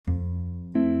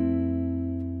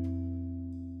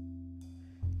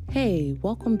Hey,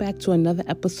 welcome back to another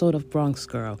episode of Bronx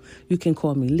Girl. You can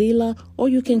call me Leela or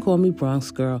you can call me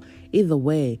Bronx Girl. Either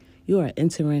way, you are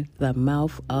entering the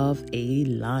mouth of a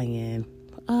lion.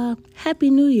 Happy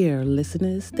New Year,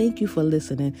 listeners. Thank you for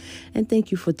listening and thank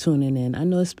you for tuning in. I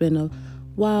know it's been a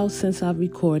while since I've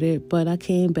recorded, but I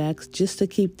came back just to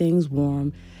keep things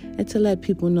warm and to let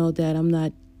people know that I'm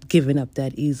not giving up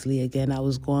that easily again. I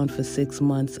was gone for 6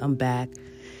 months. I'm back.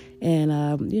 And,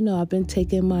 I've been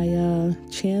taking my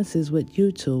chances with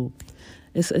YouTube.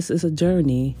 It's a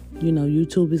journey.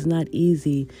 YouTube is not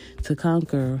easy to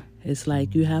conquer. It's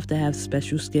like you have to have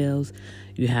special skills.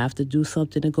 You have to do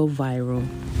something to go viral.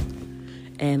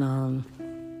 And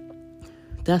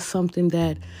that's something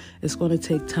that is going to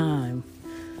take time.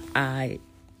 I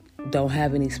don't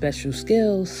have any special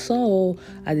skills, so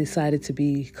I decided to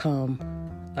become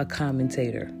a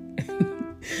commentator.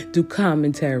 Do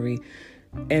commentary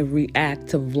and react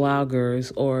to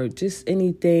vloggers or just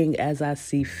anything as I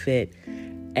see fit.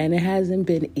 And it hasn't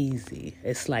been easy.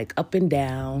 It's like up and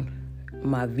down.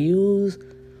 My views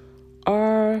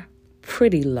are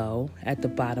pretty low at the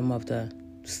bottom of the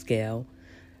scale.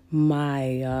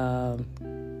 My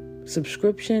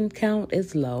subscription count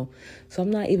is low. So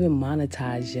I'm not even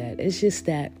monetized yet. It's just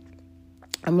that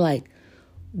I'm like,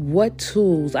 what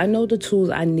tools? I know the tools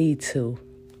I need to.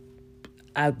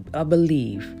 I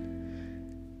believe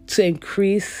to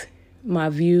increase my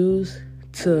views,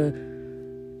 to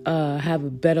have a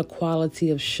better quality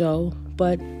of show.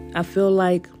 But I feel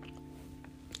like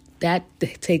that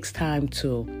takes time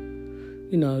too.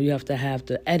 You have to have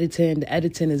the editing. The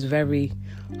editing is very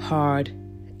hard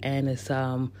and it's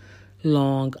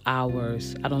long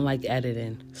hours. I don't like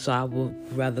editing, so I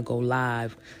would rather go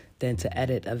live than to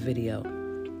edit a video.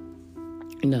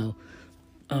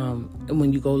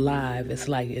 When you go live, it's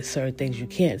like it's certain things you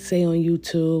can't say on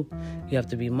YouTube. You have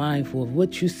to be mindful of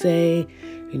what you say.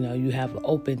 You have an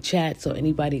open chat so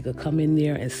anybody could come in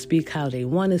there and speak how they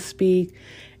want to speak.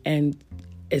 And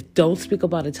don't speak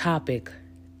about a topic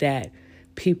that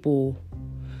people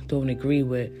don't agree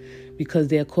with, because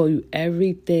they'll call you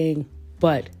everything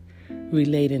but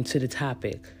relating to the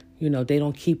topic. They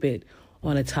don't keep it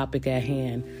on a topic at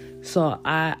hand. So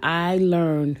I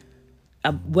learned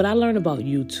what I learned about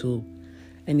YouTube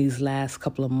in these last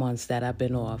couple of months that I've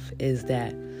been off is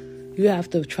that you have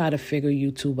to try to figure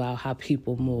YouTube out, how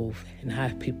people move and how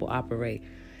people operate.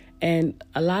 And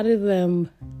a lot of them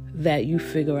that you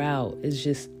figure out is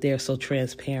just they're so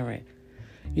transparent.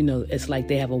 It's like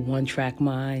they have a one-track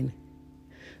mind.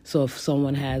 So if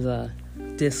someone has a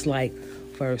dislike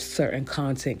for a certain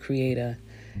content creator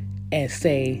and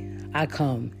say, I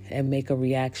come and make a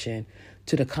reaction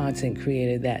to the content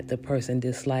creator that the person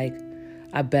disliked,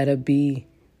 I better be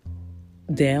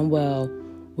damn well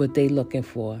what they looking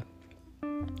for.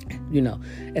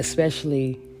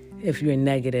 Especially if you're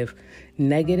negative.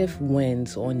 Negative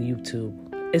wins on YouTube,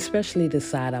 especially the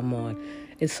side I'm on.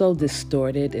 It's so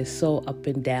distorted. It's so up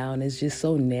and down. It's just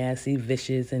so nasty,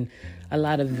 vicious, and a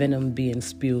lot of venom being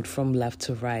spewed from left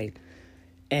to right.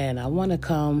 And I want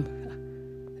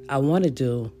to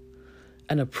do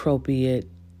an appropriate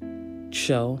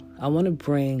show. I want to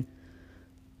bring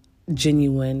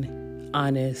genuine,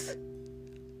 honest,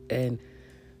 and,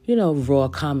 raw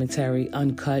commentary,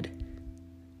 uncut,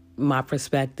 my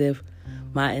perspective,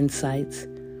 my insights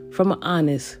from an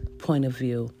honest point of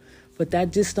view. But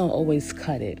that just don't always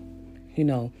cut it.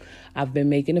 I've been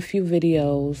making a few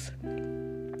videos.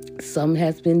 Some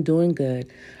has been doing good.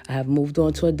 I have moved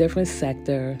on to a different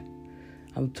sector.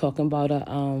 I'm talking about a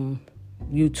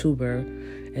YouTuber,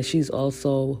 and she's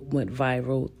also went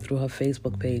viral through her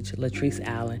Facebook page, Latrice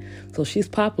Allen. So she's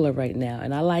popular right now,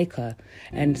 and I like her.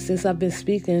 And since I've been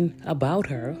speaking about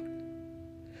her,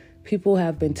 people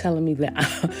have been telling me that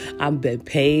I've been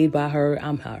paid by her.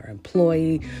 I'm her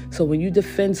employee. So when you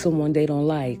defend someone they don't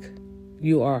like,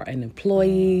 you are an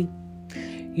employee.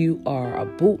 You are a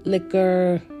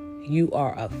bootlicker. You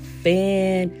are a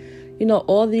fan.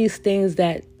 All these things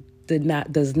that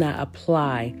does not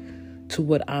apply to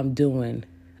what I'm doing.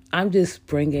 I'm just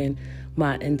bringing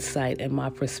my insight and my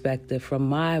perspective from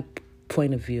my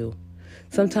point of view.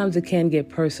 Sometimes it can get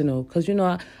personal because,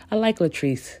 I like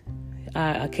Latrice.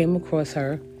 I came across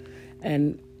her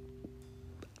and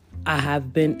I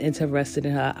have been interested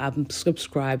in her. I'm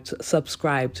subscribed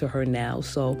to her now.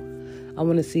 So I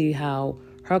want to see how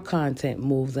her content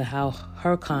moves and how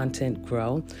her content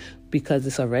grow, because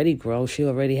it's already grown. She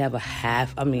already have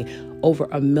over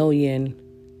 1 million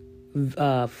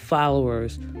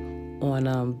followers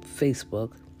on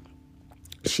Facebook.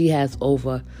 She has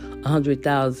over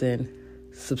 100,000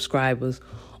 subscribers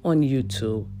on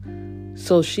YouTube.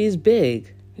 So she's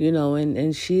big,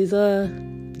 and she's a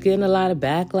getting a lot of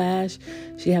backlash.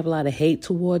 She have a lot of hate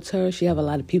towards her. She have a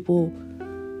lot of people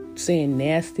saying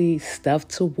nasty stuff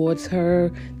towards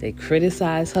her. They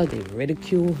criticize her. They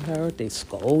ridicule her. They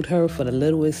scold her for the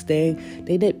littlest thing.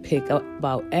 They nitpick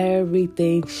about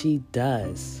everything she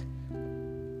does.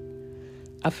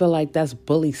 I feel like that's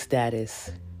bully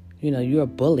status. You're a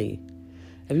bully.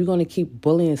 If you're going to keep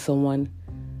bullying someone,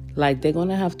 like, they're going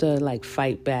to have to, like,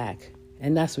 fight back.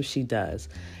 And that's what she does.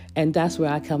 And that's where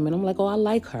I come in. I'm like, oh, I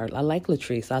like her. I like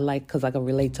Latrice. Because I can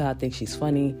relate to her. I think she's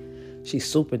funny. She's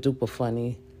super duper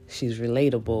funny. She's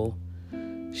relatable.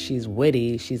 She's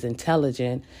witty. She's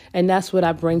intelligent. And that's what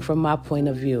I bring from my point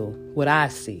of view, what I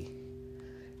see.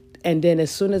 And then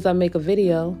as soon as I make a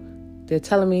video, they're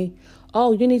telling me,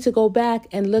 oh, you need to go back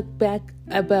and look back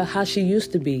about how she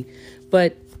used to be.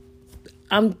 But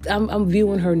I'm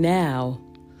viewing her now.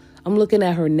 I'm looking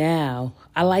at her now.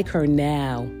 I like her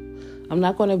now. I'm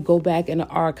not going to go back in the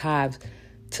archives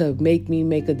to make me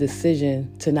make a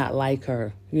decision to not like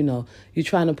her. You're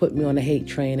trying to put me on a hate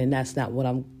train, and that's not what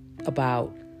I'm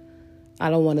about. I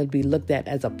don't want to be looked at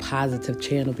as a positive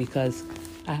channel because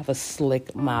I have a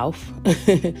slick mouth.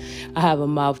 I have a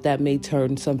mouth that may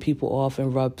turn some people off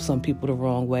and rub some people the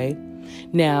wrong way.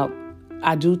 Now,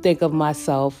 I do think of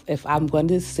myself, if I'm going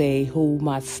to say who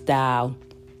my style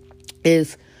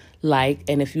is like,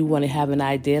 and if you want to have an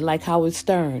idea, like Howard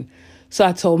Stern. So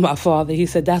I told my father, he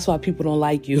said, that's why people don't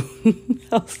like you.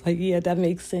 I was like, yeah, that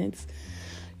makes sense.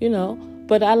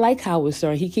 But I like Howard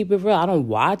Stern. He keep it real. I don't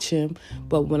watch him,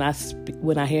 but when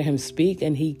I hear him speak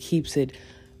and he keeps it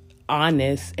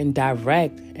honest and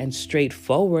direct and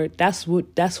straightforward, that's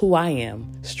who I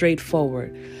am.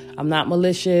 Straightforward. I'm not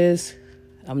malicious.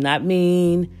 I'm not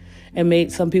mean.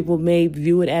 And some people may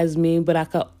view it as mean, but I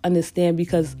can understand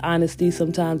because honesty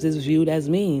sometimes is viewed as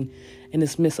mean and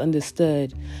it's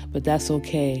misunderstood. But that's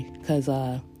okay, because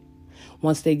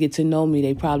once they get to know me,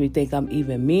 they probably think I'm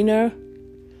even meaner.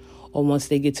 Or once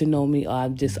they get to know me,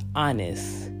 I'm just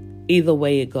honest. Either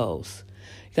way it goes.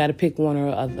 You got to pick one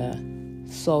or the other.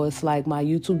 So it's like my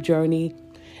YouTube journey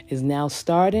is now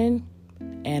starting.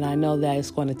 And I know that it's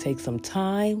going to take some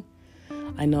time.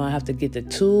 I know I have to get the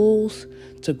tools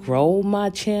to grow my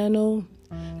channel,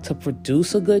 to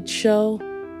produce a good show.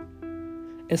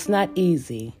 It's not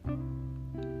easy.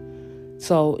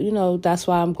 So, that's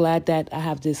why I'm glad that I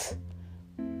have this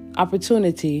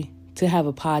opportunity to have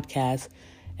a podcast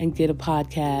and get a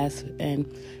podcast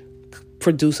and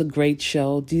produce a great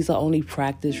show. These are only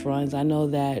practice runs. I know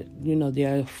that,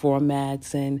 there are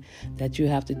formats and that you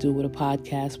have to do with a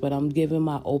podcast, but I'm giving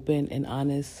my open and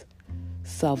honest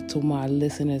self to my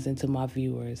listeners and to my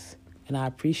viewers. And I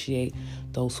appreciate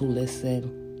those who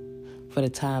listen for the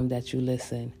time that you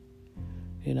listen.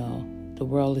 The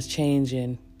world is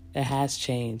changing. It has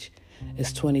changed.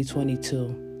 It's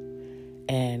 2022.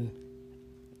 And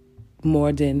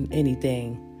more than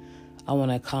anything, I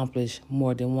want to accomplish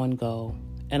more than one goal.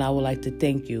 And I would like to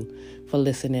thank you for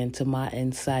listening to my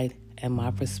insight and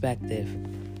my perspective.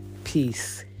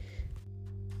 Peace.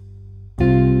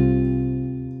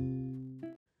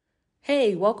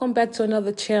 Hey, welcome back to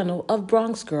another channel of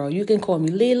Bronx Girl. You can call me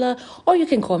Leela or you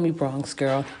can call me Bronx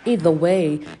Girl. Either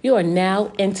way, you are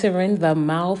now entering the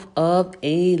mouth of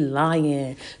a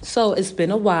lion. So it's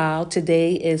been a while.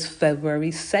 Today is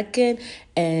February 2nd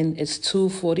and it's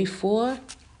 2:44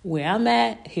 where I'm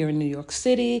at here in New York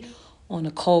City on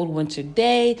a cold winter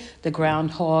day. The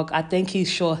groundhog, I think he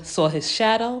saw his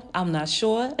shadow. I'm not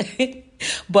sure.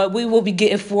 But we will be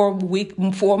getting 4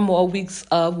 more weeks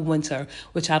of winter,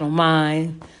 which I don't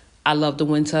mind. I love the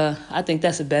winter. I think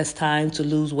that's the best time to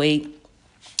lose weight.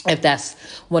 If that's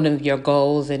one of your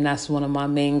goals, and that's one of my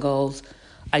main goals.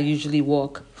 I usually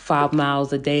walk 5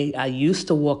 miles a day. I used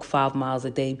to walk 5 miles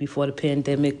a day before the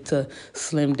pandemic to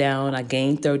slim down. I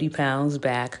gained 30 pounds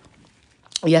back.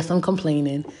 Yes, I'm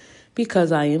complaining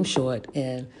because I am short,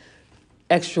 and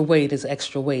extra weight is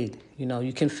extra weight.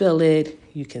 You can feel it,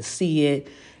 you can see it,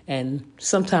 and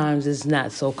sometimes it's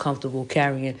not so comfortable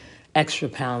carrying extra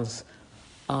pounds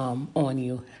on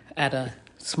you at a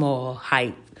small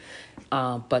height.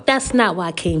 But that's not why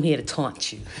I came here to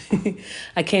taunt you.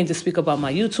 I came to speak about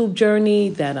my YouTube journey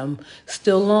that I'm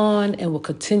still on and will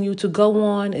continue to go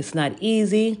on. It's not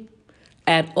easy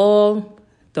at all.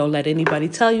 Don't let anybody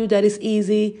tell you that it's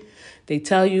easy. They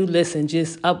tell you, listen,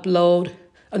 just record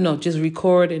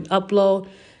and upload.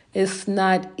 It's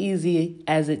not easy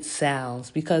as it sounds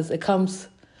because it comes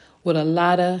with a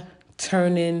lot of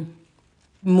turning,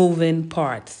 moving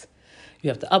parts.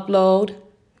 You have to upload,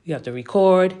 you have to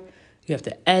record, you have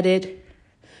to edit,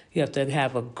 you have to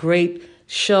have a great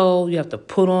show, you have to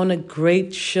put on a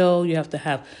great show, you have to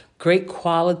have great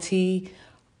quality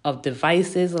of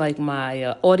devices. Like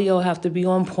my audio have to be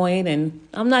on point, and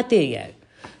I'm not there yet.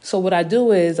 So what I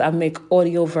do is I make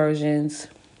audio versions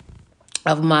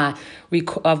of my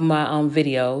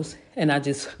videos, and I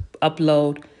just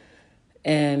upload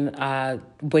and I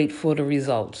wait for the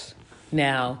results.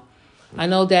 Now, I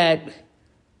know that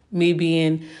me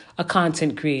being a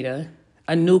content creator,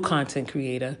 a new content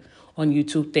creator on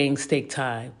YouTube, things take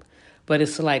time. But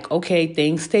it's like, okay,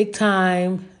 things take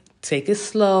time. Take it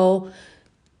slow.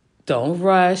 Don't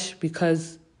rush,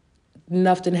 because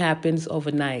nothing happens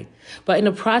overnight. But in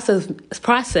the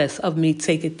process of me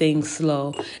taking things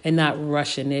slow and not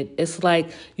rushing it, it's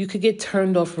like you could get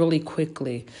turned off really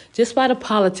quickly just by the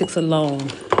politics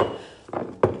alone.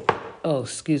 Oh,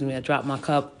 excuse me, I dropped my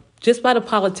cup. Just by the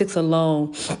politics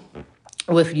alone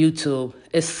with YouTube,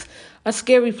 it's a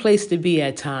scary place to be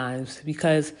at times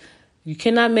because you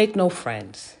cannot make no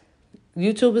friends.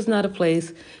 YouTube is not a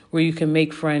place where you can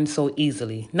make friends so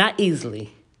easily. Not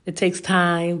easily. It takes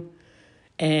time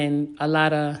and a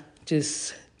lot of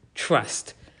just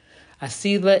trust. I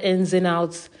see the ins and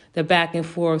outs, the back and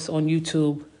forths on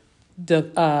YouTube,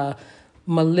 the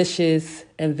malicious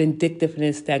and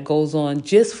vindictiveness that goes on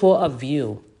just for a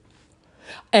view.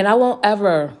 And I won't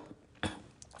ever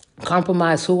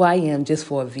compromise who I am just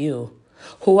for a view.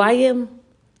 Who I am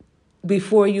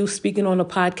before you speaking on a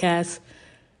podcast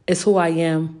is who I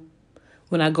am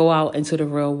when I go out into the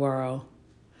real world.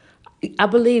 I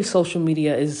believe social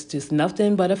media is just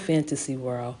nothing but a fantasy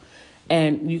world,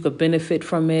 and you could benefit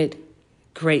from it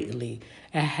greatly.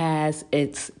 It has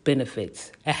its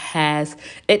benefits. It has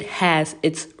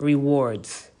its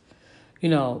rewards.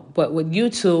 But with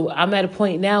YouTube, I'm at a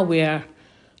point now where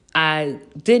I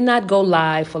did not go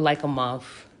live for like a month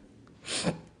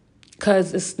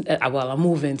because I'm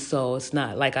moving, so it's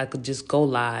not like I could just go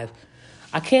live.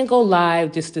 I can't go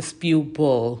live just to spew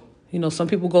bull. Some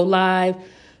people go live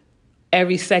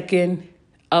every second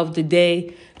of the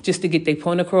day just to get their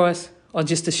point across or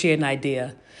just to share an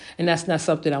idea. And that's not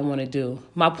something I want to do.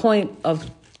 My point of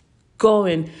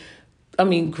growing a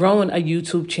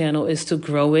YouTube channel is to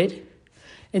grow it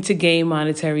and to gain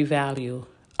monetary value.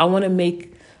 I want to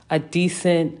make a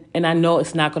decent, and I know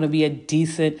it's not going to be a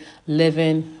decent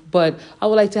living, but I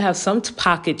would like to have some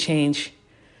pocket change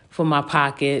for my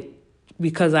pocket,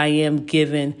 because I am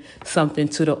giving something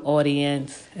to the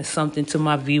audience and something to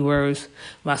my viewers.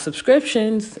 My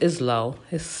subscriptions is low.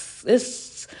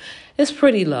 It's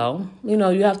pretty low. You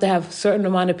have to have a certain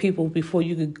amount of people before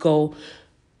you could go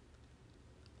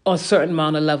on a certain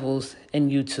amount of levels in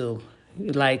YouTube.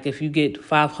 Like if you get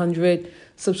 500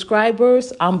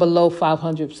 subscribers, I'm below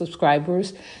 500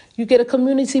 subscribers, you get a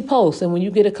community post. And when you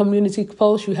get a community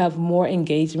post, you have more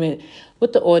engagement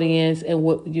with the audience and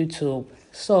with YouTube.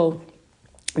 So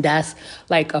that's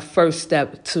like a first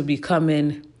step to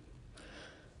becoming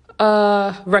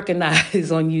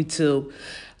recognized on YouTube.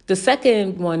 The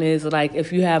second one is like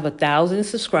if you have 1,000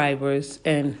 subscribers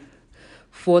and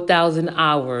 4,000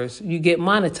 hours, you get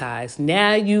monetized.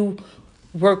 Now you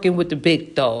working with the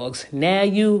big dogs. Now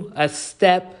you a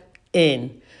step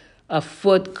in, a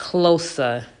foot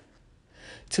closer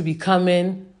to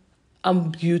becoming a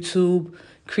YouTube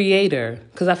creator.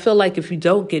 Because I feel like if you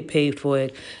don't get paid for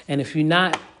it and if you're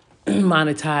not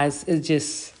monetized, it's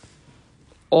just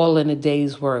all in a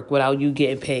day's work without you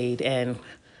getting paid. And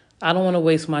I don't want to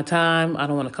waste my time. I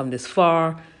don't want to come this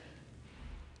far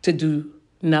to do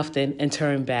nothing and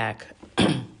turn back.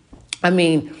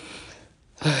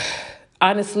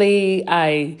 Honestly,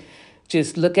 I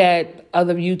just look at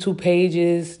other YouTube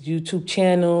pages, YouTube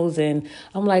channels, and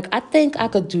I'm like, I think I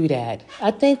could do that. I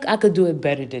think I could do it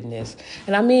better than this.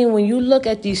 And when you look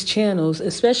at these channels,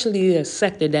 especially the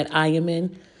sector that I am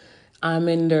in, I'm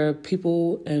in the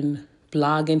people and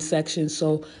blogging section.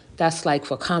 So that's like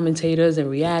for commentators and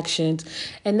reactions.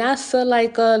 And that's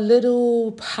like a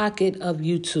little pocket of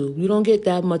YouTube. You don't get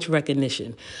that much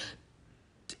recognition.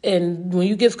 And when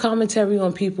you give commentary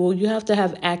on people, you have to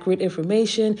have accurate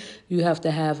information. You have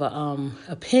to have an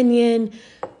opinion.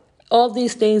 All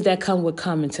these things that come with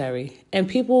commentary. And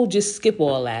people just skip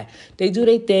all that. They do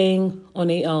their thing on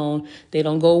their own. They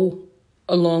don't go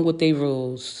along with the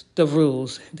rules.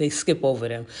 They skip over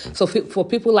them. So for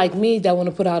people like me that want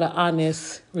to put out an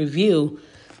honest review,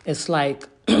 it's like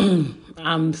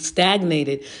I'm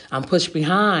stagnated. I'm pushed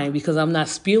behind because I'm not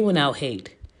spewing out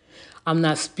hate. I'm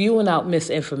not spewing out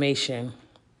misinformation.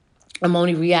 I'm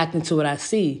only reacting to what I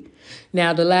see.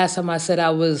 Now, the last time I said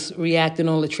I was reacting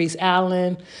on Latrice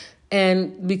Allen,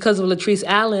 and because of Latrice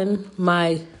Allen,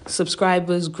 my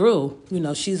subscribers grew.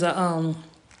 She's a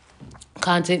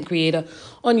content creator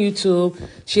on YouTube.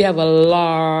 She have a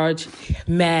large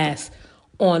mass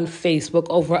on Facebook,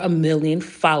 over 1 million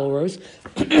followers.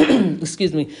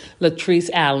 Excuse me, Latrice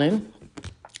Allen.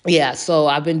 Yeah, so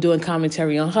I've been doing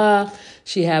commentary on her.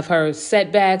 She have her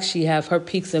setbacks, she have her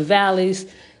peaks and valleys,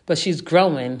 but she's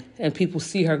growing and people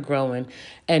see her growing.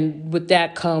 And with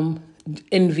that come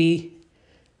envy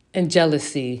and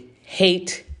jealousy,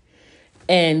 hate,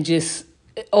 and just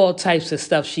all types of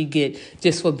stuff she get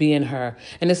just for being her.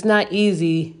 And it's not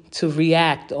easy to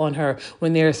react on her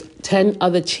when there's 10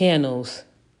 other channels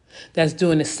that's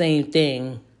doing the same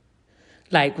thing,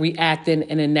 like reacting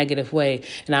in a negative way.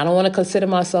 And I don't want to consider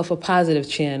myself a positive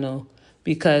channel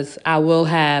because I will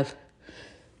have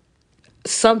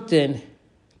something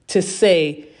to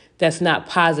say that's not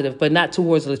positive, but not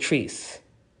towards Latrice.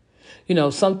 You know,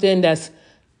 something that's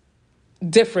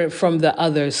different from the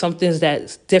others, something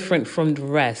that's different from the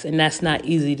rest, and that's not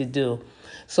easy to do.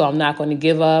 So I'm not going to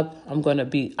give up. I'm going to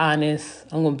be honest.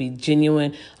 I'm going to be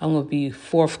genuine. I'm going to be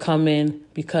forthcoming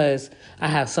because I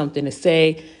have something to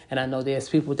say, and I know there's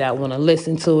people that want to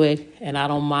listen to it, and I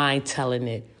don't mind telling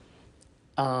it.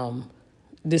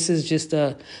 This is just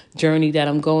a journey that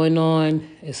I'm going on.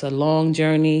 It's a long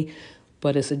journey,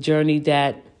 but it's a journey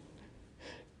that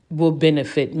will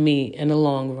benefit me in the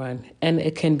long run. And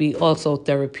it can be also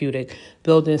therapeutic,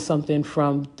 building something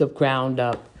from the ground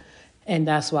up. And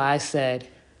that's why I said,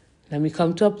 let me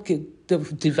come to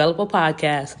develop a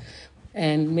podcast,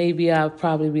 and maybe I'll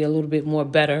probably be a little bit more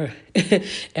better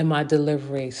in my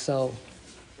delivery. So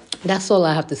that's all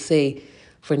I have to say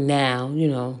for now, you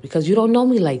know, because you don't know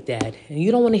me like that. And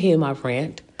you don't want to hear my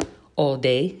rant all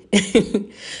day.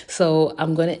 So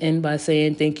I'm going to end by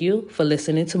saying thank you for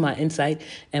listening to my insight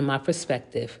and my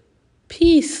perspective.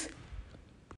 Peace.